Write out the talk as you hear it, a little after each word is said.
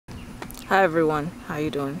Hi everyone, how you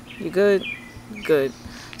doing? You good? Good.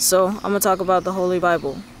 So I'm gonna talk about the Holy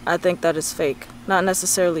Bible. I think that is fake. Not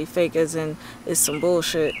necessarily fake as in it's some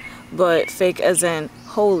bullshit, but fake as in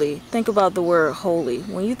holy. Think about the word holy.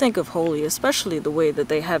 When you think of holy, especially the way that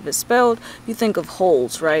they have it spelled, you think of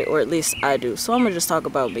holes, right? Or at least I do. So I'm gonna just talk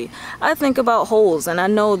about me. I think about holes, and I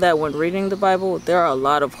know that when reading the Bible, there are a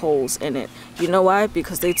lot of holes in it. You know why?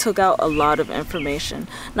 Because they took out a lot of information.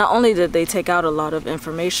 Not only did they take out a lot of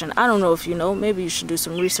information, I don't know if you know, maybe you should do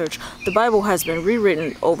some research. The Bible has been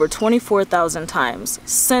rewritten over 24,000 times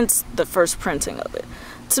since the first printing of it.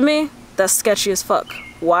 To me, that's sketchy as fuck.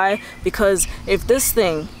 Why? Because if this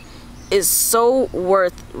thing is so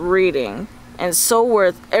worth reading and so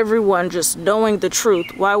worth everyone just knowing the truth,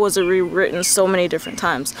 why was it rewritten so many different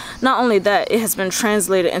times? Not only that, it has been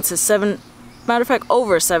translated into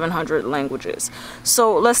over 700 languages.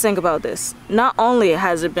 So let's think about this. Not only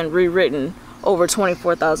has it been rewritten over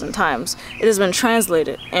 24,000 times, it has been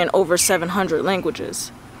translated in over 700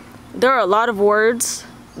 languages. There are a lot of words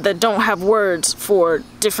that don't have words for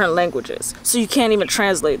different languages, so you can't even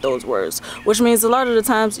translate those words, which means a lot of the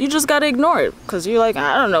times you just gotta ignore it because you're like,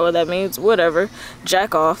 I don't know what that means, whatever,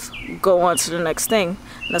 jack off, go on to the next thing.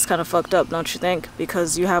 And that's kind of fucked up, don't you think?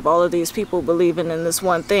 Because you have all of these people believing in this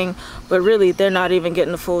one thing, but really they're not even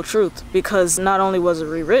getting the full truth, because not only was it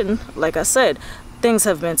rewritten, like I said, things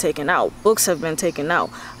have been taken out, books have been taken out.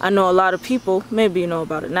 I know a lot of people, maybe you know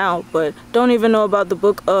about it now, but don't even know about the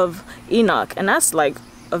book of Enoch, and that's like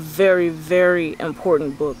a very, very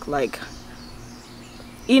important book. Like,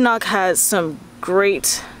 Enoch has some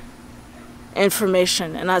great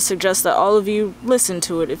information, and I suggest that all of you listen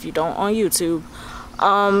to it if you don't on YouTube.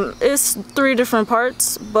 It's 3 different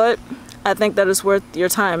parts, but I think that it's worth your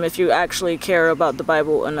time if you actually care about the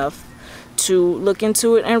Bible enough to look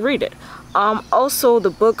into it and read it. Also, the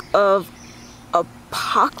book of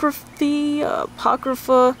Apocrypha,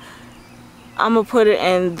 I'm gonna put it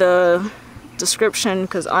in the description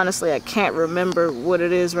because honestly I can't remember what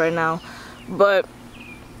it is right now, but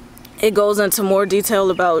it goes into more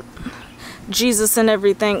detail about Jesus and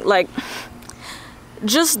everything. Like,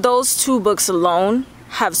 just those 2 books alone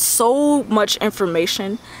have so much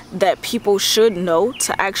information that people should know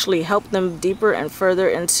to actually help them deeper and further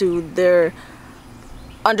into their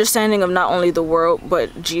understanding of not only the world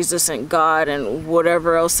but Jesus and God and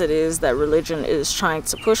whatever else it is that religion is trying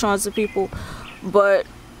to push onto people. But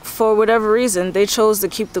for whatever reason, they chose to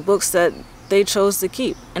keep the books that they chose to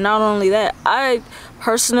keep. And not only that, I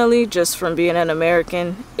personally, just from being an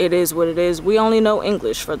American, it is what it is. We only know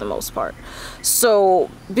English for the most part. So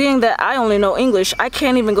being that I only know English, I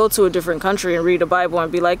can't even go to a different country and read a Bible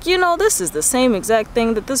and be like, you know, this is the same exact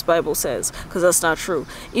thing that this Bible says, because that's not true.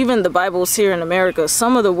 Even the Bibles here in America,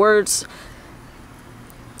 some of the words,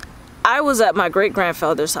 I was at my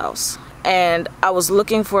great-grandfather's house and I was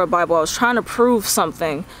looking for a Bible. I was trying to prove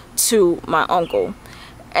something to my uncle,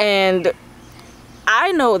 and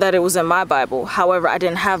I know that it was in my Bible. However, I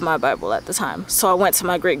didn't have my Bible at the time, so I went to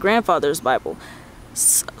my great-grandfather's Bible.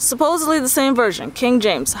 Supposedly the same version, King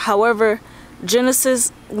James. However,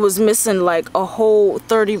 Genesis was missing like a whole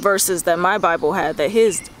 30 verses that my Bible had that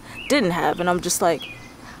his didn't have, and I'm just like,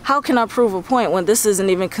 how can I prove a point when this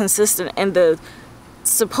isn't even consistent in the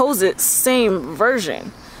supposed same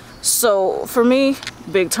version? So for me,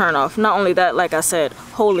 big turn off. Not only that, like I said,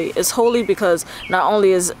 holy. It's holy because not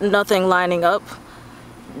only is nothing lining up,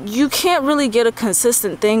 you can't really get a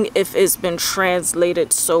consistent thing if it's been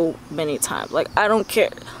translated so many times. Like, I don't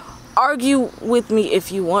care. Argue with me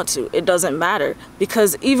if you want to. It doesn't matter,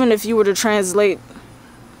 because even if you were to translate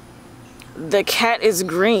the cat is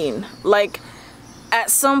green, like,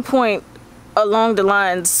 at some point along the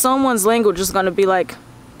line, someone's language is going to be like,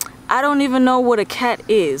 I don't even know what a cat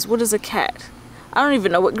is. What is a cat? I don't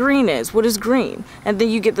even know what green is. What is green? And then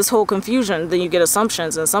you get this whole confusion. Then you get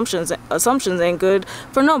assumptions, and assumptions ain't good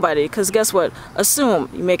for nobody. Because guess what? Assume.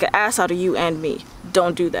 You make an ass out of you and me.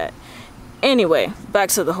 Don't do that. Anyway, back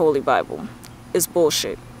to the Holy Bible. It's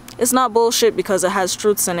bullshit. It's not bullshit because it has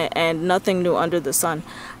truths in it and nothing new under the sun.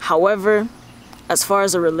 However, as far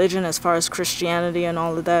as a religion, as far as Christianity and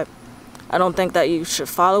all of that, I don't think that you should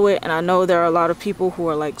follow it. And I know there are a lot of people who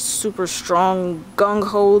are like super strong,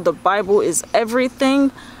 gung-ho, the Bible is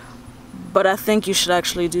everything. But I think you should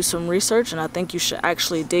actually do some research, and I think you should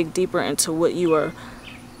actually dig deeper into what you are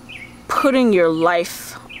putting your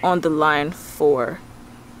life on the line for.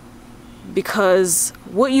 Because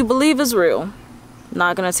what you believe is real.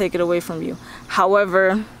 Not gonna take it away from you.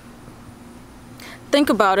 However, think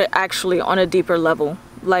about it actually on a deeper level.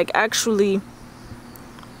 Like, actually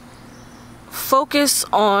focus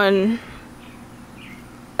on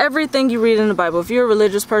everything you read in the Bible. If you're a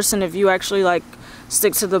religious person, if you actually like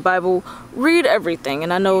stick to the Bible, read everything.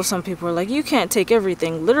 And I know some people are like, you can't take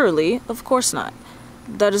everything literally. Of course not.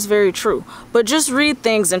 That is very true. But just read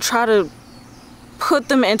things and try to put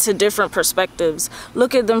them into different perspectives.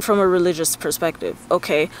 Look at them from a religious perspective,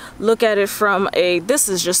 okay? Look at it from a, this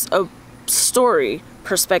is just a story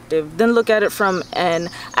perspective. Then look at it from an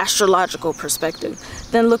astrological perspective.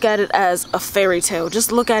 Then look at it as a fairy tale.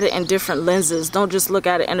 Just look at it in different lenses. Don't just look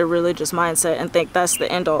at it in a religious mindset and think that's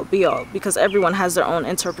the end all be all, because everyone has their own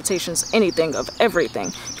interpretations, anything of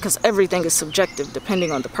everything, because everything is subjective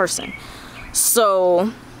depending on the person.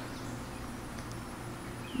 So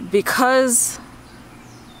because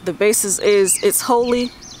the basis is it's holy,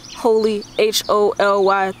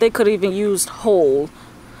 H-O-L-Y. They could even used whole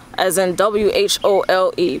as in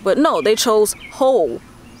W-H-O-L-E, but no, they chose whole,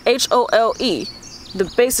 H-O-L-E,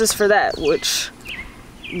 the basis for that, which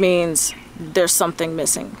means there's something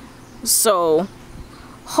missing. So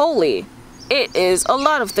holy, it is a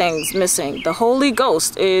lot of things missing. The Holy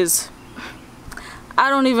Ghost is, I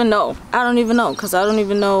don't even know, because I don't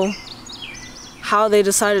even know how they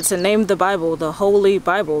decided to name the Bible the Holy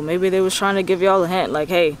Bible. Maybe they was trying to give y'all a hint, like,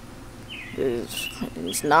 hey,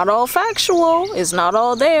 it's not all factual, it's not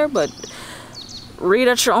all there, but read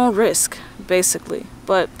at your own risk, basically.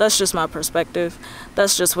 But that's just my perspective.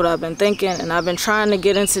 That's just what I've been thinking, and I've been trying to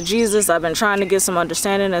get into Jesus. I've been trying to get some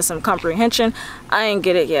understanding and some comprehension. I ain't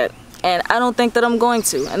get it yet, and I don't think that I'm going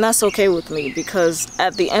to, and that's okay with me, because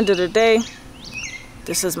at the end of the day,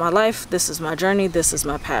 this is my life, this is my journey, this is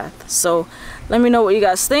my path. So let me know what you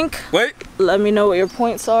guys think. Wait. Let me know what your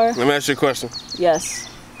points are. Let me ask you a question. Yes.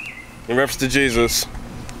 In reference to Jesus,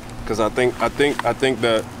 because I think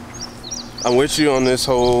that I'm with you on this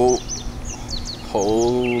whole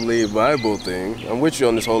Holy Bible thing. I'm with you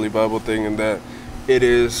on this Holy Bible thing, and that it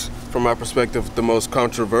is, from my perspective, the most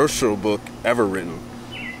controversial book ever written.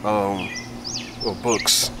 Well,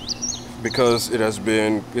 books, because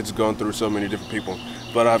it's gone through so many different people.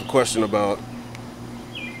 But I have a question about,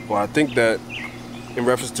 well, I think that in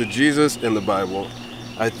reference to Jesus in the Bible,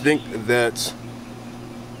 I think that,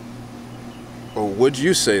 or would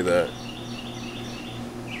you say that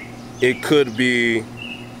it could be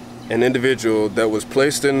an individual that was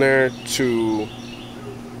placed in there to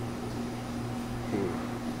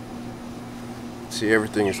see,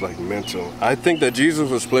 everything is like mental. I think that Jesus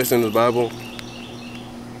was placed in the Bible,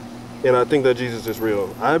 and I think that Jesus is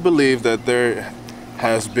real. I believe that there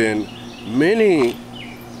has been many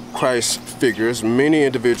Christ figures, many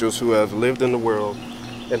individuals who have lived in the world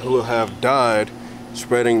and who have died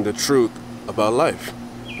spreading the truth about life.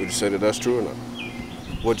 Would you say that that's true or not?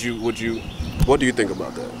 What do you think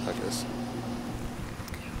about that, I guess?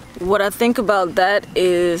 What I think about that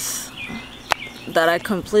is that I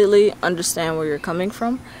completely understand where you're coming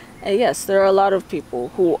from. And yes, there are a lot of people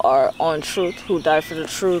who are on truth, who die for the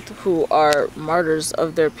truth, who are martyrs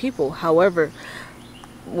of their people. However,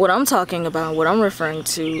 what I'm talking about, what I'm referring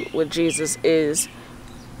to with Jesus is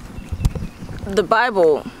the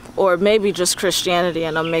Bible, or maybe just Christianity,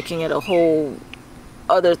 and I'm making it a whole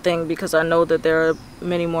other thing because I know that there are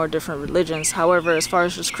many more different religions. However, as far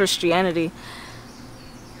as just Christianity,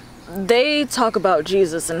 they talk about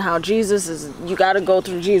Jesus and how Jesus is, you got to go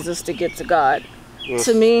through Jesus to get to God. Well,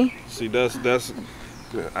 to me, see, I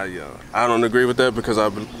don't agree with that, because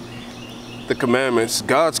the commandments,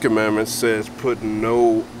 God's commandments, says put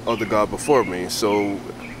no other God before me. So,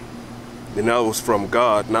 and that was from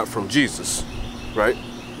God, not from Jesus, right?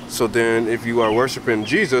 So then if you are worshiping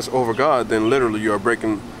Jesus over God, then literally you are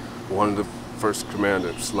breaking one of the first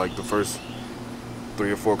commandments, like the first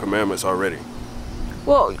 3 or 4 commandments already.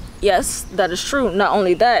 Well, yes, that is true. Not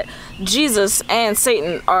only that, Jesus and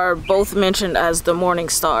Satan are both mentioned as the morning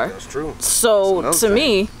star. That's true. So to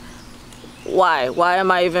me, why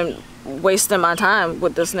am I even wasting my time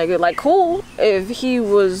with this nigga? Like, cool if he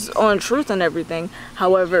was on truth and everything.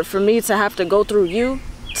 However, for me to have to go through you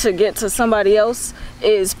to get to somebody else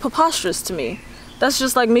is preposterous to me. That's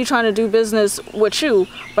just like me trying to do business with you,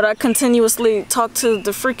 but I continuously talk to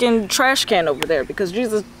the freaking trash can over there, because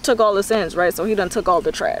Jesus took all the sins, right? So he done took all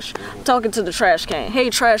the trash. Talking to the trash can.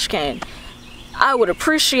 Hey, trash can, I would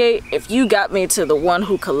appreciate if you got me to the one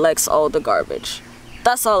who collects all the garbage.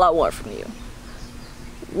 That's all I want from you.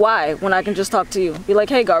 Why, when I can just talk to you? Be like,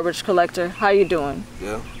 hey, garbage collector, how you doing?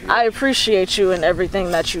 Yeah. I appreciate you and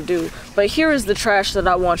everything that you do, but here is the trash that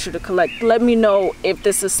I want you to collect. Let me know if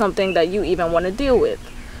this is something that you even want to deal with.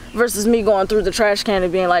 Versus me going through the trash can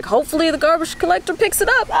and being like, hopefully the garbage collector picks it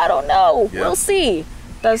up. I don't know. Yeah. We'll see.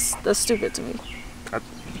 That's stupid to me.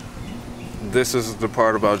 this is the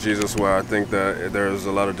part about Jesus where I think that there is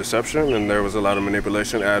a lot of deception and there was a lot of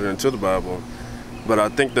manipulation added into the Bible. But I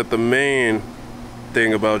think that the main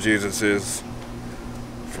thing about Jesus is,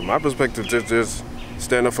 from my perspective, just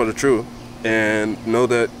stand up for the truth and know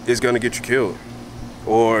that it's going to get you killed.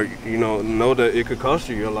 Or, you know that it could cost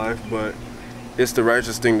you your life, but it's the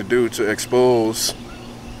righteous thing to do to expose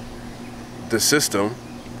the system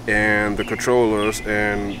and the controllers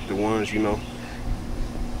and the ones,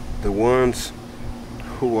 the ones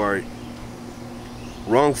who are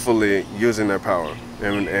wrongfully using their power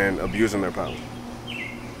and abusing their power.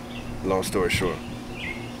 Long story short.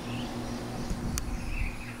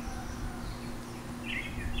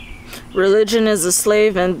 Religion is a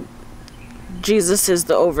slave and Jesus is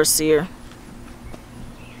the overseer.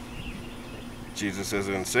 Jesus is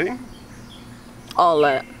in C? All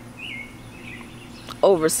that.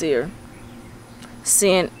 Overseer.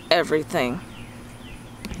 Seeing everything.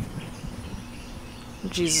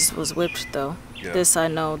 Jesus was whipped though. Yeah. This I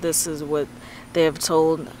know. This is what they have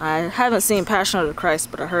told. I haven't seen Passion of the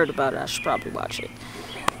Christ, but I heard about it. I should probably watch it.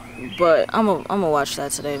 But I'm gonna watch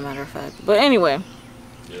that today, matter of fact. But anyway.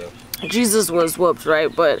 Yeah. Jesus was whooped, right?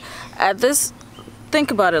 But at this, think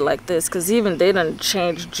about it like this, because even they didn't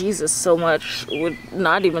change Jesus so much with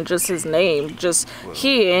not even just his name, just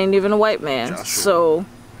he ain't even a white man. Joshua. So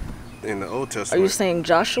in the Old Testament. Are you saying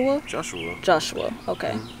Joshua? Joshua. Joshua,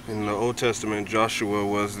 okay. In the Old Testament, Joshua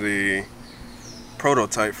was the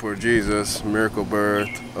prototype for Jesus, miracle birth.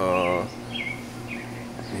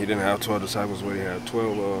 He didn't have 12 disciples, but he had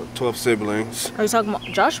 12 siblings. Are you talking about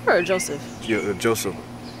Joshua or Joseph? Yeah, Joseph.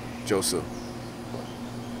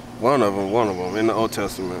 One of them in the Old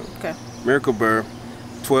Testament. Okay. Miracle birth,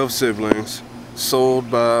 12 siblings, sold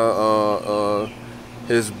by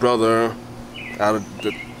his brother. Out of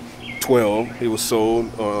the 12, he was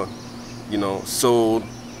sold,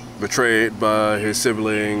 betrayed by his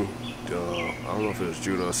sibling. I don't know if it was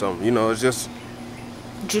Judah or something. It's just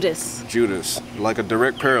Judas, like a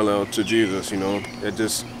direct parallel to Jesus. It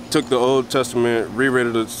just took the Old Testament, reread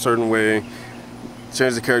it a certain way,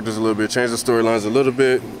 changed the characters a little bit, changed the storylines a little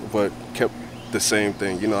bit, but kept the same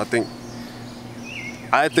thing.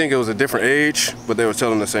 I think it was a different age, but they were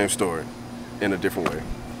telling the same story in a different way.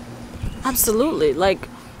 Absolutely. Like,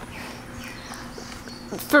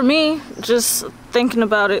 for me, just thinking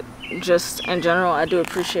about it, just in general, I do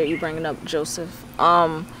appreciate you bringing up Joseph.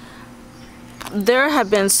 There have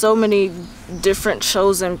been so many different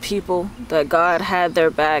chosen people that God had their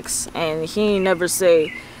backs, and he never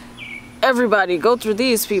say, everybody go through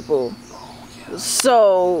these people.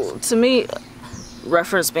 So to me,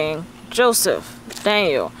 reference being Joseph,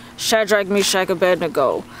 Daniel, Shadrach, Meshach,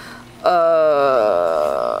 Abednego,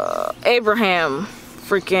 Abraham,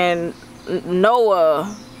 freaking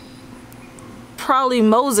Noah, probably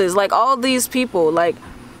Moses, like all these people, like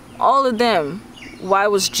all of them. Why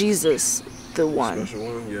was Jesus the one? Special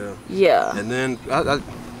one, yeah. Yeah. And then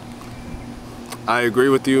I agree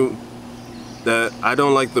with you that I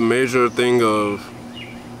don't like the major thing of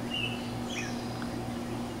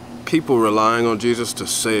people relying on Jesus to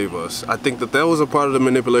save us. I think that was a part of the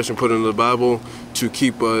manipulation put into the Bible to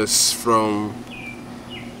keep us from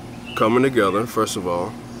coming together, first of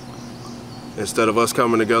all. Instead of us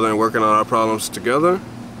coming together and working on our problems together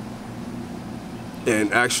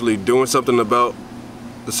and actually doing something about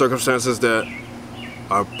the circumstances that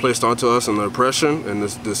are placed onto us and the oppression and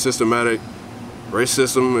the systematic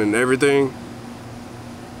racism and everything,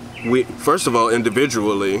 we, first of all,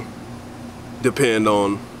 individually depend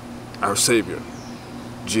on our Savior,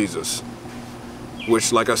 Jesus.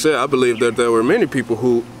 Which, like I said, I believe that there were many people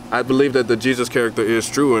who, I believe that the Jesus character is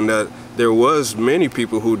true and that there was many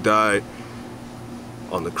people who died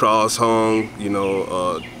on the cross, hung,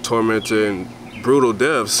 tormented and brutal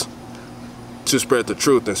deaths to spread the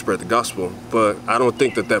truth and spread the gospel. But I don't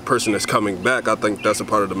think that person is coming back. I think that's a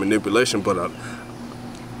part of the manipulation, but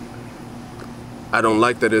I don't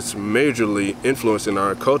like that it's majorly influencing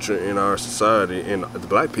our culture, in our society, and the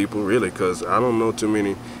black people, really, because I don't know too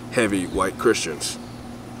many heavy white Christians,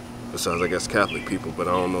 besides, I guess, Catholic people, but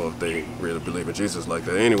I don't know if they really believe in Jesus like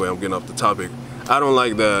that. Anyway, I'm getting off the topic. I don't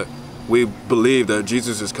like that we believe that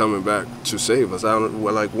Jesus is coming back to save us.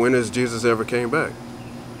 When has Jesus ever came back?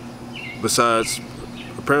 Besides,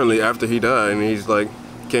 apparently, after he died, and he's,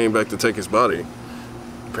 came back to take his body,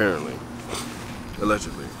 apparently,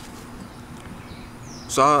 allegedly.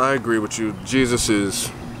 So I agree with you. Jesus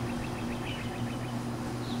is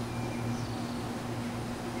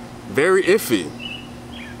very iffy.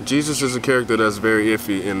 Jesus is a character that's very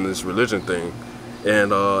iffy in this religion thing.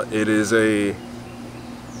 And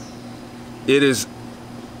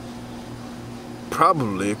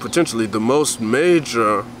probably, potentially, the most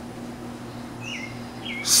major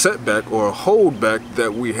setback or holdback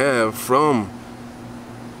that we have from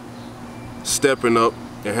stepping up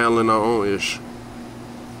and handling our own ish.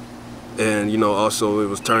 And, you know, also it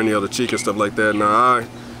was turning the other cheek and stuff like that. Now,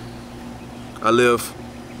 I live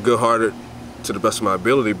good-hearted to the best of my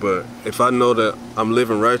ability, but if I know that I'm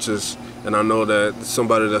living righteous and I know that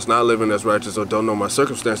somebody that's not living as righteous or don't know my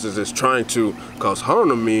circumstances is trying to cause harm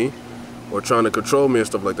to me or trying to control me and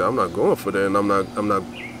stuff like that, I'm not going for that. And I'm not,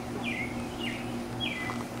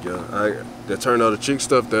 yeah, the turn the other cheek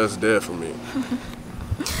stuff, that's dead for me.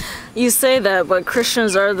 You say that, but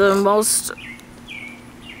Christians are the most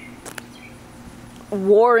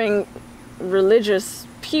warring religious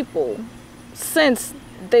people since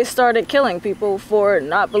they started killing people for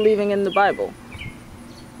not believing in the Bible.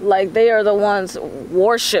 Like, they are the ones,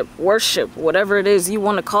 worship, whatever it is you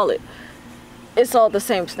want to call it. It's all the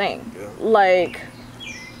same thing. Yeah. Like,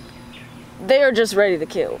 they are just ready to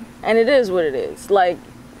kill. And it is what it is. Like,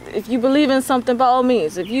 if you believe in something, by all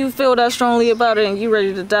means. If you feel that strongly about it and you're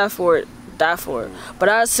ready to die for it, die for it. But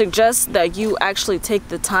I suggest that you actually take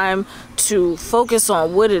the time to focus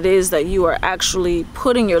on what it is that you are actually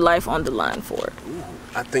putting your life on the line for.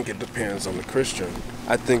 I think it depends on the Christian.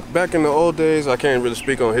 I think back in the old days, I can't really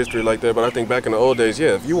speak on history like that, but I think back in the old days,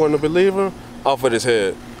 yeah, if you weren't a believer, off with his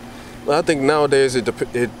head. But I think nowadays it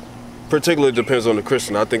particularly depends on the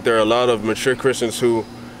Christian. I think there are a lot of mature Christians who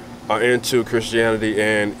are into Christianity,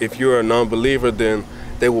 and if you're a non-believer, then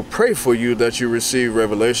they will pray for you that you receive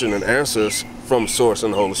revelation and answers from Source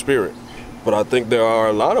and the Holy Spirit. But I think there are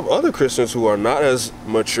a lot of other Christians who are not as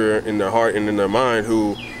mature in their heart and in their mind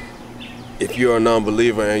who, if you're a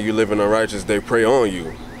non-believer and you live in unrighteous, they pray on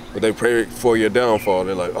you. But they pray for your downfall.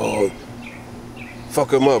 They're like, oh, fuck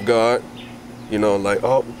them up, God. You know, like,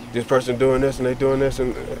 oh, this person doing this and they doing this,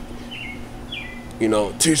 and, you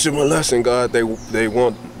know, teach them a lesson, God. They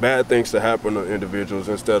want bad things to happen to individuals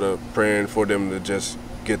instead of praying for them to just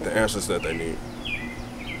get the answers that they need.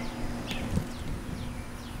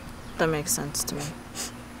 That makes sense to me.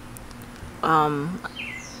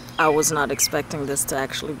 I was not expecting this to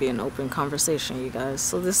actually be an open conversation, you guys,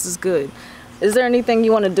 so this is good. Is there anything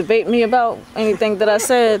you want to debate me about? Anything that I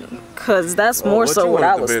said? Because that's more so what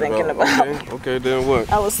I was thinking about. Okay, then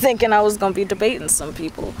what? I was thinking I was going to be debating some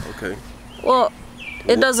people. Okay. Well,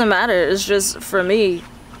 it doesn't matter. It's just, for me,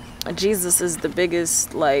 Jesus is the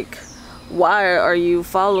biggest, like, why are you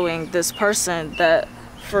following this person that,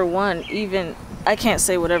 for one, even, I can't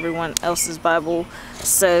say what everyone else's Bible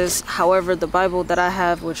says. However, the Bible that I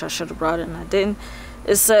have, which I should have brought it and I didn't,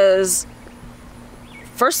 it says,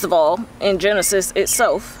 first of all, in Genesis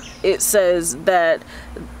itself, it says that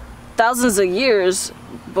thousands of years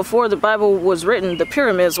before the Bible was written, the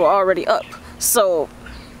pyramids were already up. So,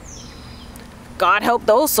 God help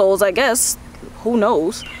those souls, I guess. Who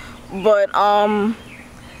knows? But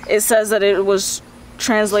it says that it was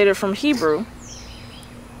translated from Hebrew,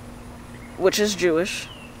 which is Jewish.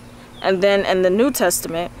 And then in the New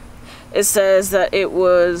Testament, it says that it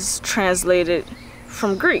was translated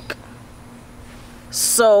from Greek.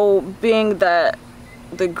 So, being that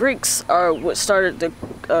the Greeks are what started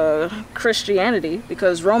the Christianity,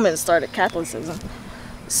 because Romans started Catholicism.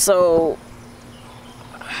 So,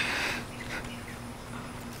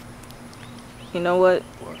 you know what?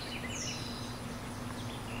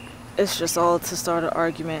 It's just all to start an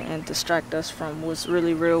argument and distract us from what's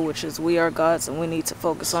really real, which is we are gods and we need to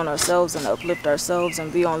focus on ourselves and uplift ourselves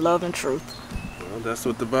and be on love and truth. Well, that's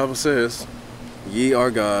what the Bible says. Ye are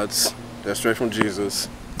gods. That's straight from Jesus.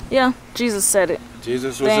 Yeah, Jesus said it.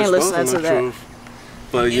 Jesus was They ain't exposing listening the to that. truth.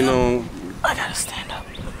 But you know, I gotta stand up.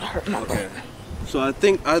 I hurt my back. So I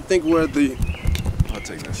think where I'll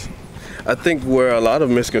take this. I think where a lot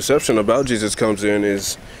of misconception about Jesus comes in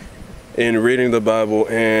is in reading the Bible,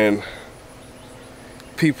 and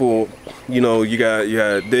people, you know, you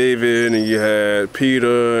had David and you had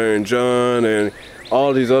Peter and John and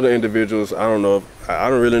all these other individuals. I don't know. I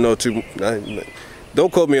don't really know too. Don't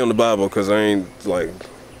quote me on the Bible because I ain't like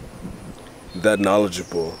that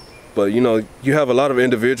knowledgeable. But you know, you have a lot of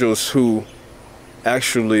individuals who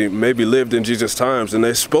actually maybe lived in Jesus' times and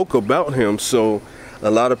they spoke about him. So a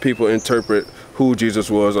lot of people interpret who Jesus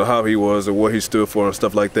was or how he was or what he stood for and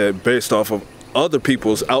stuff like that based off of other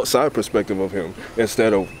people's outside perspective of him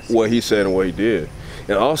instead of what he said and what he did.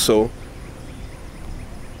 And also,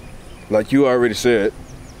 like you already said,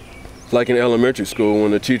 like in elementary school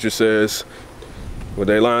when the teacher says, well,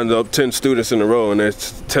 they lined up 10 students in a row and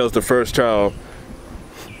it tells the first child,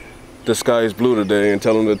 the sky is blue today, and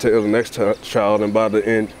tell them to tell the next child, and by the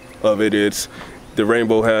end of it, it's the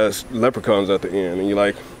rainbow has leprechauns at the end. And you're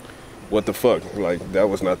like, what the fuck? Like, that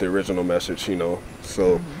was not the original message, you know?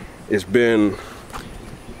 So it's been,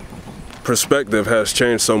 perspective has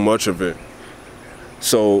changed so much of it.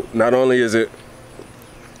 So not only is it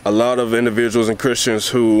a lot of individuals and Christians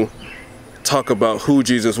who talk about who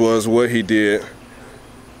Jesus was, what he did,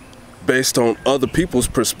 based on other people's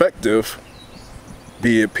perspective,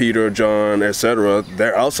 be it Peter, John, etc.,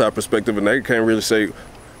 their outside perspective, and they can't really say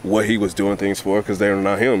what he was doing things for because they're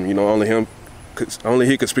not him. You know, only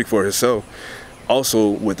he could speak for himself. Also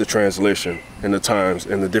with the translation and the times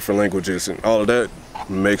and the different languages and all of that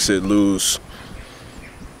makes it lose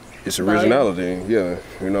its originality. Yeah,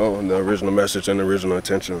 you know, and the original message and the original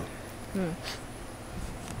intention.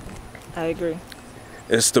 I agree.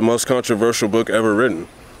 It's the most controversial book ever written.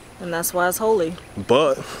 And that's why it's holy.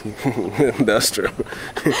 But, that's true.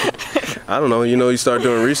 I don't know, you know, you start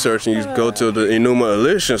doing research and you go to the Enuma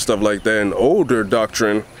Elish and stuff like that, and older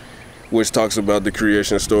doctrine, which talks about the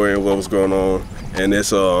creation story and what was going on. And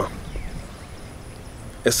it's the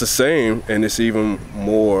same, and it's even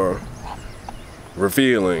more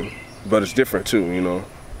revealing, but it's different too, you know.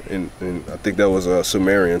 And I think that was a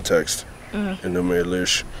Sumerian text, Enuma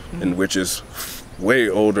Elish, and which is way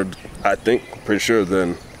older, I think, pretty sure,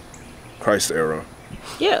 than Christ era.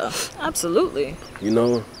 Yeah, absolutely. You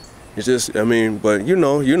know, it's just, I mean, but you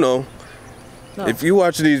know, No. if you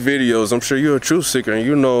watch these videos, I'm sure you're a truth seeker and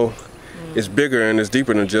you know it's bigger and it's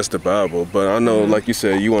deeper than just the Bible. But I know, like you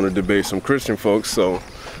said, you want to debate some Christian folks, so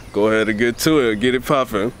go ahead and get to it, get it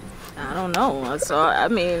popping. I don't know. So, I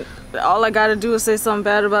mean, all I got to do is say something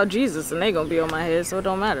bad about Jesus and they going to be on my head, so it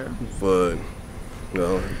don't matter. But,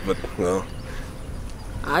 well,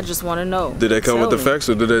 I just want to know. Did they come with the facts,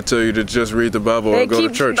 or did they tell you to just read the Bible or go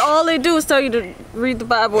to church? All they do is tell you to read the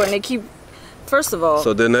Bible, and they keep, first of all.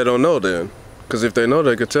 So then they don't know then. Because if they know,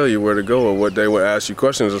 they could tell you where to go, or what they would ask you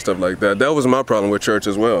questions and stuff like that. That was my problem with church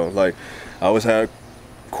as well. Like, I always had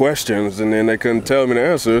questions, and then they couldn't tell me the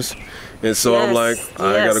answers. And so I'm like,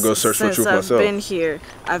 I got to go search for truth myself. Since I've been here,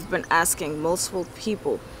 I've been asking multiple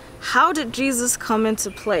people, how did Jesus come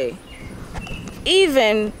into play?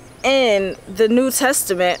 Even in the New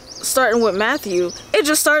Testament, starting with Matthew, it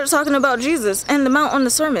just started talking about Jesus and the Mount on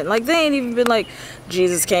the Sermon. Like, they ain't even been like,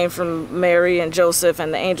 Jesus came from Mary and Joseph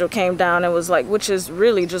and the angel came down and was like, which is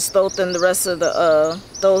really just Thoth and the rest of the,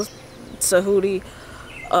 Thoth, Sahudi,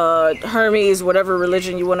 Hermes, whatever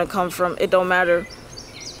religion you want to come from, it don't matter.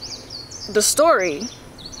 The story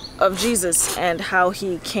of Jesus and how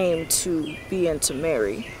he came to be into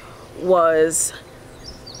Mary was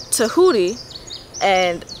Tahuti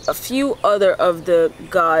and a few other of the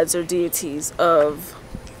gods or deities of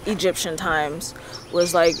Egyptian times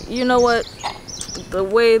was like, you know what, the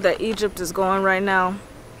way that Egypt is going right now,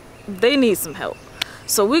 they need some help.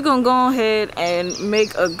 So we're gonna go ahead and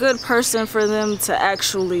make a good person for them to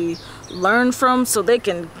actually learn from, so they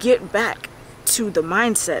can get back to the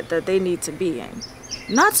mindset that they need to be in.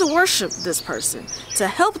 Not to worship this person, to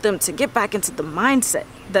help them to get back into the mindset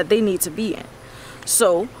that they need to be in.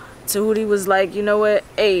 So Tahuti was like, you know what,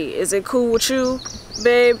 hey, is it cool with you,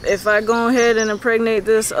 babe, if I go ahead and impregnate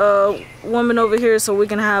this woman over here so we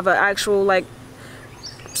can have an actual, like,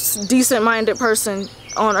 decent-minded person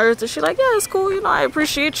on earth? And she's like, yeah, it's cool, you know, I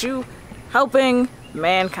appreciate you helping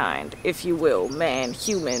mankind, if you will, man,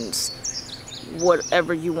 humans,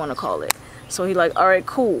 whatever you want to call it. So he like, all right,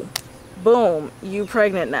 cool, boom, you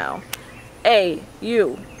pregnant now. Hey,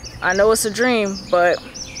 you, I know it's a dream, but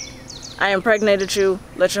I impregnated you.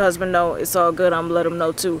 Let your husband know. It's all good. I'm gonna let him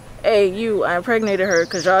know too. Hey, you, I impregnated her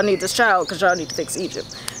because y'all need this child because y'all need to fix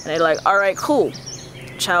Egypt. And they're like, all right, cool.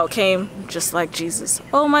 Child came just like Jesus.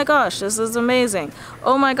 Oh my gosh, this is amazing.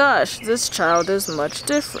 Oh my gosh, this child is much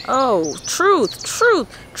different. Oh, truth,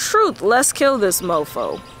 truth, truth. Let's kill this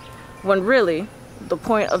mofo. When really, the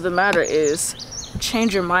point of the matter is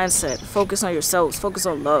change your mindset. Focus on yourselves. Focus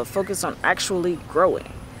on love. Focus on actually growing.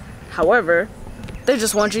 However, they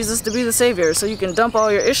just want Jesus to be the savior, so you can dump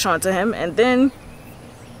all your ish onto him, and then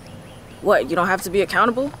what? You don't have to be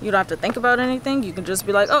accountable? You don't have to think about anything? You can just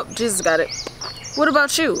be like, oh, Jesus got it. What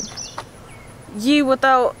about you? Ye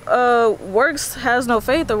without works has no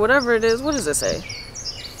faith, or whatever it is. What does it say?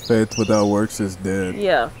 Faith without works is dead.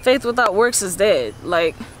 Yeah, faith without works is dead.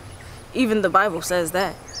 Like, even the Bible says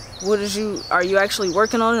that. Are you actually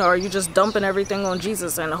working on it, or are you just dumping everything on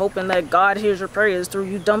Jesus and hoping that God hears your prayers through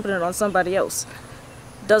you dumping it on somebody else?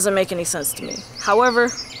 Doesn't make any sense to me. However,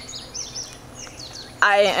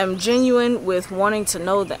 I am genuine with wanting to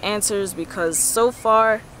know the answers, because so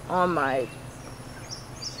far on my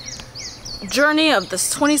journey of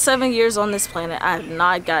this 27 years on this planet, I have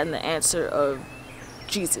not gotten the answer of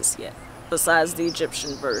Jesus yet, besides the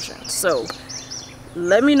Egyptian version. So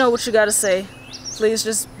let me know what you got to say. Please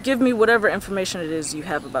just give me whatever information it is you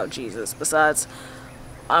have about Jesus. Besides,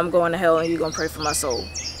 I'm going to hell and you're going to pray for my soul.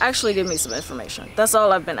 Actually, give me some information. That's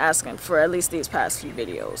all I've been asking for at least these past few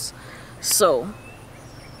videos. So,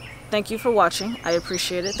 thank you for watching. I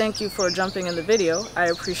appreciate it. Thank you for jumping in the video. I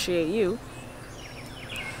appreciate you.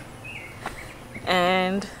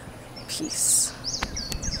 And peace.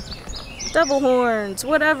 Devil horns,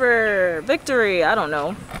 whatever. Victory, I don't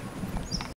know.